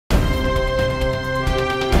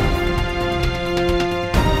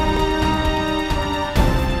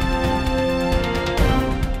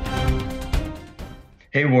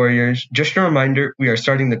Hey Warriors, just a reminder, we are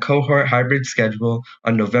starting the cohort hybrid schedule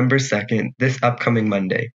on November 2nd, this upcoming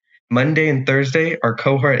Monday. Monday and Thursday are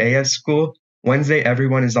cohort A at school, Wednesday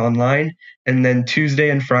everyone is online, and then Tuesday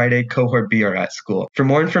and Friday cohort B are at school. For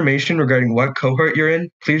more information regarding what cohort you're in,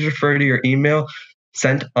 please refer to your email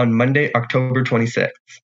sent on Monday, October 26th.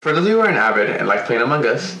 For those of you who are an Avid and like playing Among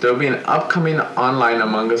Us, there will be an upcoming online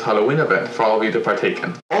Among Us Halloween event for all of you to partake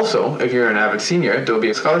in. Also, if you're an Avid senior, there will be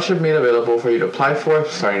a scholarship made available for you to apply for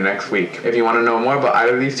starting next week. If you want to know more about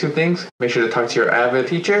either of these two things, make sure to talk to your Avid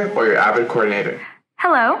teacher or your Avid coordinator.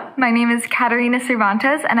 Hello, my name is Katarina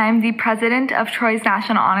Cervantes, and I am the president of Troy's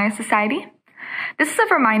National Honor Society. This is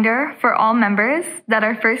a reminder for all members that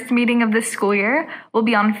our first meeting of this school year will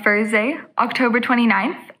be on Thursday, October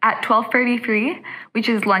 29th at 12:33, which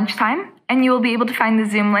is lunchtime, and you will be able to find the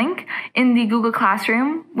Zoom link in the Google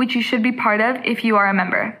Classroom, which you should be part of if you are a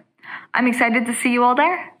member. I'm excited to see you all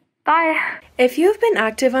there. Bye! If you have been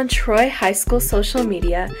active on Troy High School social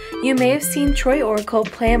media, you may have seen Troy Oracle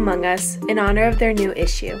play Among Us in honor of their new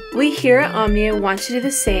issue. We here at OMNIA want to do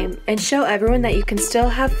the same and show everyone that you can still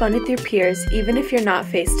have fun with your peers even if you're not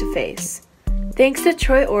face-to-face. Thanks to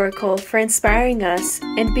Troy Oracle for inspiring us,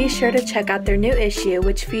 and be sure to check out their new issue,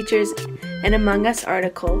 which features an Among Us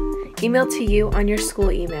article emailed to you on your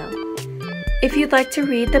school email. If you'd like to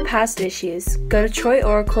read the past issues, go to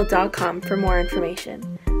troyoracle.com for more information.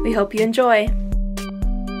 We hope you enjoy.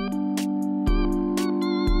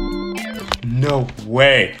 No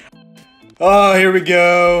way. Oh, here we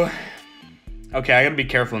go. Okay, I gotta be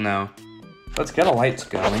careful now. Let's get the lights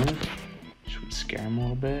going. Should we scare him a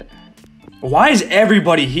little bit? Why is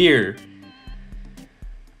everybody here?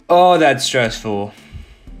 Oh, that's stressful.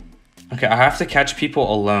 Okay, I have to catch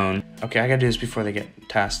people alone. Okay, I gotta do this before they get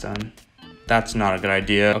tasks done. That's not a good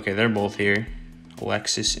idea. Okay, they're both here.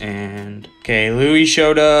 Alexis and... Okay, Louis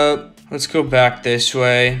showed up. Let's go back this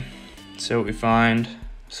way. See what we find.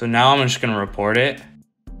 So now I'm just gonna report it.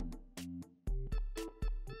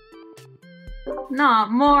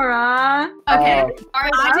 Not Mora. Okay,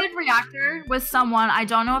 I did reactor with someone. I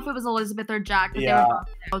don't know if it was Elizabeth or Jack, but they were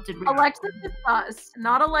both did reactor. Alexis is us,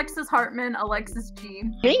 not Alexis Hartman, Alexis G.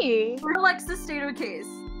 Me? Alexis state of case.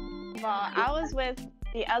 Well, I was with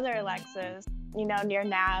the other Alexis, you know, near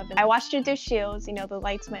Nav. I watched her do shields, you know, the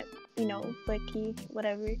lights went, you know, flicky,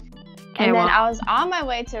 whatever. And then I was on my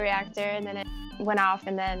way to reactor, and then it went off,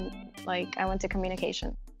 and then, like, I went to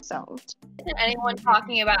communication, so. Isn't anyone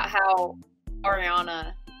talking about how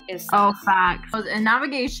Ariana is... Oh, facts. I was in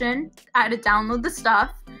navigation, I had to download the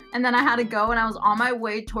stuff, and then I had to go, and I was on my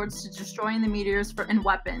way towards destroying the meteors and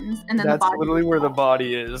weapons, and then that's literally where the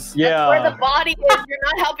body is. Yeah. That's where the body is. You're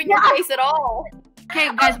not helping your case at all. Okay,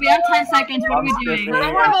 guys, we have 10 seconds. What are we doing?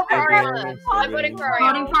 I'm voting for Ariana. I'm voting for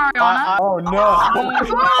Ariana. Voting for Ariana? Oh, no.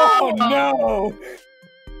 Oh, no.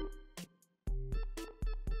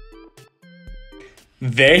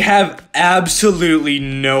 They have absolutely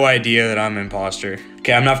no idea that I'm an imposter.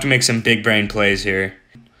 Okay, I'm gonna have to make some big brain plays here.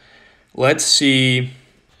 Let's see.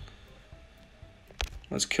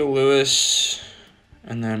 Let's kill Lewis.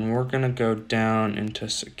 And then we're gonna go down into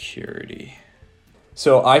security.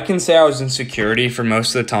 So I can say I was in security for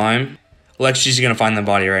most of the time. Alexi's gonna find the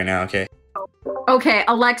body right now, okay? Okay,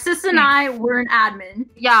 Alexis and I were an admin.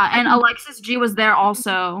 Yeah, and Alexis G was there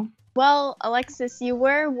also. Well, Alexis, you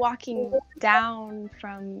were walking down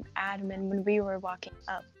from admin when we were walking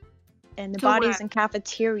up. And the body's in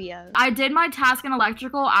cafeteria. I did my task in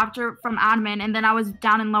electrical from admin, and then I was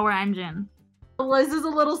down in lower engine. Liz is a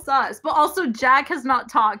little sus, but also Jack has not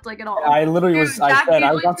talked like at all. I literally was, I said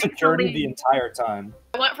I was on security the entire time.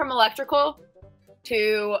 I went from electrical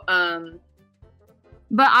to,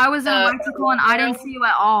 But I was in electrical and I didn't see you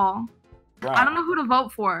at all. Right. I don't know who to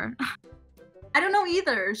vote for. I don't know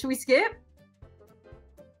either. Should we skip?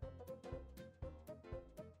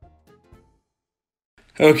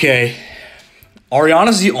 Okay.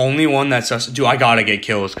 Ariana's the only one that's sus. Dude, I gotta get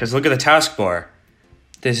kills, because look at the taskbar.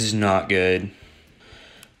 This is not good.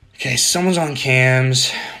 Okay, someone's on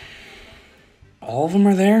cams. All of them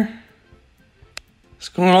are there? What's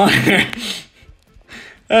going on here?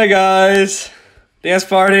 Hey guys. Dance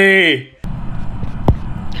party.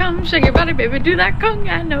 Come shake your body, baby, do that conga.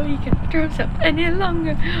 I know you can't control yourself any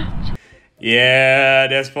longer. Yeah,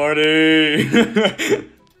 dance party.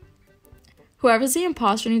 Whoever's the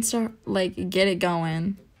imposter needs to, like, get it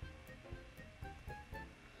going.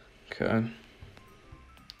 Okay.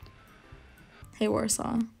 Hey,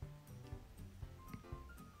 Warsaw.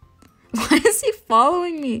 Why is he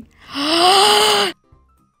following me? Are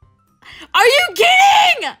you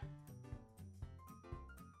kidding?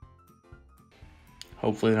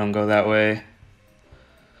 Hopefully they don't go that way.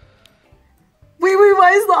 Wait,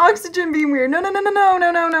 why is the oxygen being weird? No.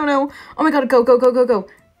 Oh my god, go. Go.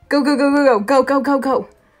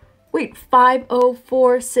 Wait,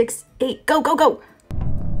 50468. Go.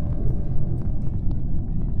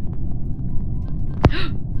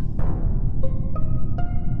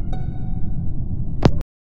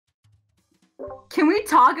 Can we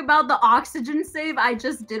talk about the oxygen save I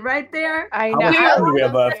just did right there? I How know. much time do we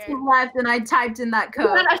have left? Left and I typed in that code.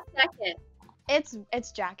 Hold on a second.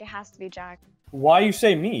 It's Jack. It has to be Jack. Why you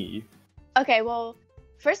say me? Okay, well,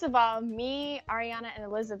 first of all, me, Ariana, and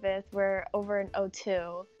Elizabeth were over in O2.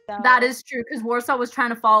 So... That is true, because Warsaw was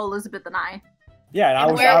trying to follow Elizabeth and I. Yeah, and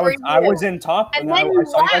And where were I you? was in top, And and then I you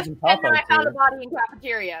saw you guys left, in top and then I found a O2. body in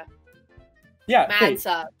cafeteria. Yeah, Mad hey,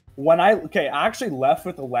 sub. I actually left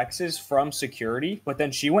with Alexis from security, but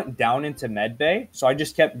then she went down into medbay, so I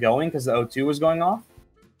just kept going because the O2 was going off.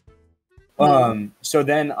 So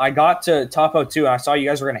then I got to top O2 and I saw you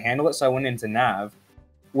guys were gonna handle it, so I went into Nav,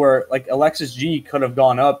 where like Alexis G could have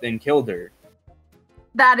gone up and killed her.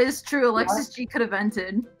 That is true. Alexis G could have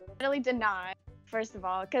entered. Really did not. First of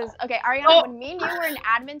all, because Ariana, when me and you were in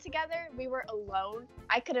admin together, we were alone.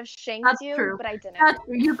 I could have shanked That's you, true. but I didn't. That's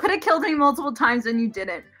true. You could have killed me multiple times and you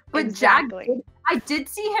didn't. But Exactly. Jack, I did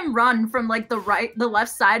see him run from like the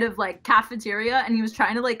left side of like cafeteria, and he was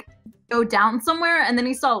trying to like go down somewhere, and then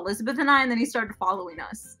he saw Elizabeth and I, and then he started following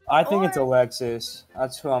us. I think it's Alexis.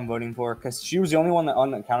 That's who I'm voting for, because she was the only one that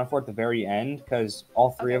unaccounted for at the very end, because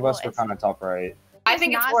all three of us were kind of top right. I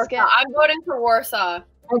think it's not Warsaw. skip. I'm voting for Warsaw.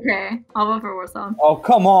 Okay, I'll vote for Warsaw. Oh,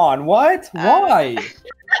 come on. What? Why?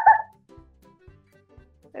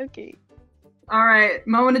 Okay. All right,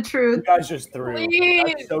 moment of You truth. guys just threw. Please.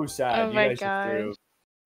 That's so sad. Oh you my guys just threw.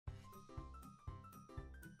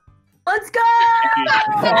 Let's go!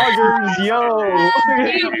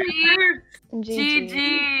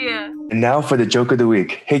 GG. And now for the joke of the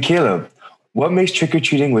week. Hey, Caleb, what makes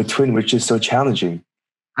trick-or-treating with twin witches so challenging?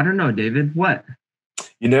 I don't know, David. What?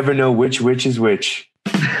 You never know which witch is which.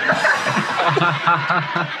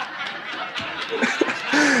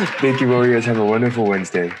 Thank you, Warriors. Have a wonderful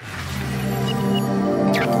Wednesday.